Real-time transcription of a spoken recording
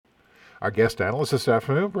Our guest analyst this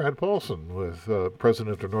afternoon, Brad Paulson, with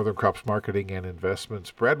President of Northern Crops Marketing and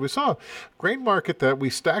Investments. Brad, we saw a grain market that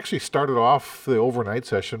we actually started off the overnight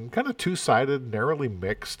session kind of two-sided, narrowly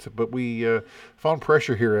mixed, but we found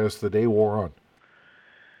pressure here as the day wore on.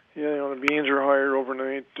 Yeah, the beans are higher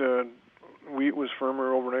overnight. Wheat was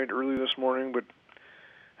firmer overnight early this morning, but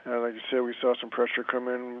like you said, we saw some pressure come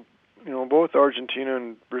in. Both Argentina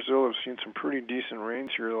and Brazil have seen some pretty decent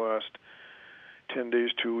rains here the last 10 days,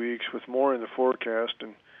 2 weeks, with more in the forecast.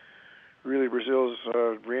 And really, Brazil's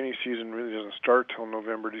rainy season really doesn't start till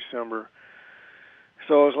November, December.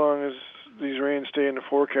 So as long as these rains stay in the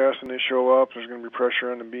forecast and they show up, there's going to be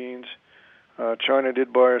pressure on the beans. China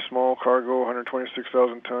did buy a small cargo,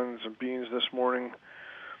 126,000 tons of beans this morning,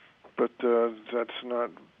 but that's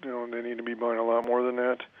not, they need to be buying a lot more than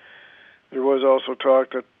that. There was also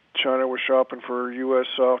talk that China was shopping for U.S.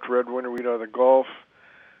 soft red winter wheat out of the Gulf.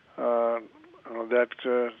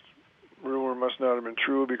 That rumor must not have been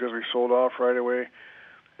true because we sold off right away.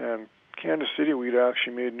 And Kansas City wheat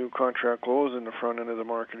actually made new contract lows in the front end of the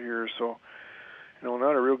market here. So,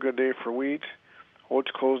 not a real good day for wheat.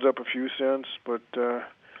 Oats closed up a few cents, but,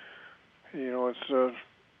 it's,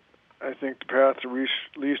 I think the path to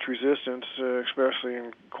least resistance, especially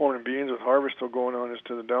in corn and beans with harvest still going on, is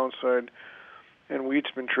to the downside. And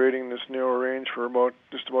wheat's been trading this narrow range for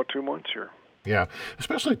just about 2 months here. Yeah,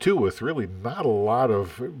 especially too with really not a lot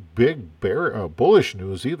of big bullish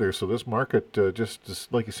news either. So this market,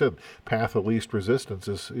 just like you said, path of least resistance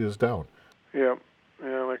is down. Yeah,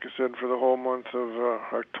 like I said, for the whole month of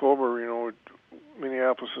October,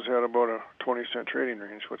 Minneapolis has had about a 20-cent trading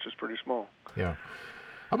range, which is pretty small. Yeah.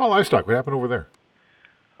 How about livestock? What happened over there?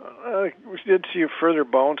 We did see a further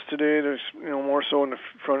bounce today. There's more so in the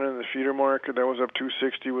front end of the feeder market. That was up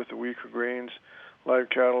 260 with the weaker grains.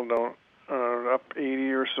 Live cattle down up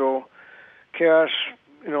 80 or so. Cash,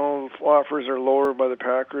 offers are lower by the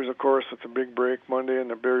packers. Of course, it's a big break Monday in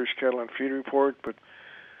the bearish cattle and feed report, but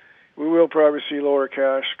we will probably see lower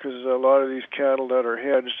cash because a lot of these cattle that are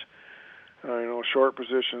hedged, short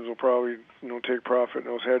positions will probably take profit in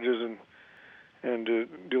those hedges and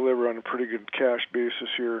deliver on a pretty good cash basis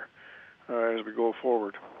here as we go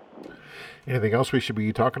forward. Anything else we should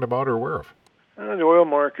be talking about or aware of? The oil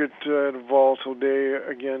market had a volatile day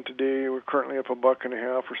again today. We're currently up $1.50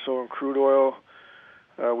 or so in crude oil.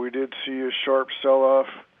 We did see a sharp sell-off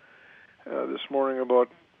this morning about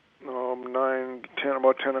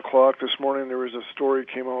 10 o'clock this morning. There was a story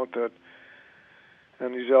came out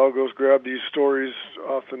and these algos grab these stories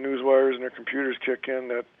off the news wires and their computers kick in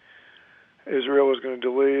that Israel was going to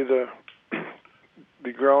delay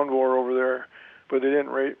the ground war over there, but they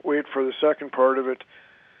didn't wait for the second part of it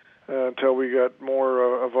until we got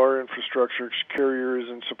more of our infrastructure, carriers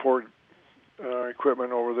and support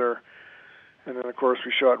equipment over there. And then, of course,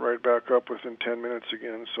 we shot right back up within 10 minutes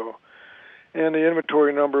again. So, and the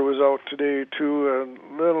inventory number was out today, too,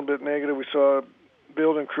 a little bit negative. We saw a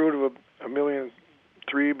build in crude of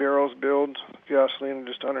 1,000,003 barrels build, gasoline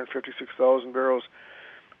just 156,000 barrels,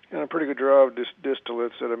 and a pretty good draw of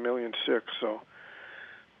distillates at 1,000,006. So,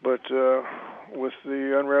 but with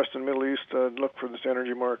the unrest in the Middle East, I'd look for this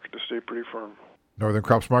energy market to stay pretty firm. Northern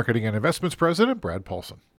Crops Marketing and Investments President Brad Paulson.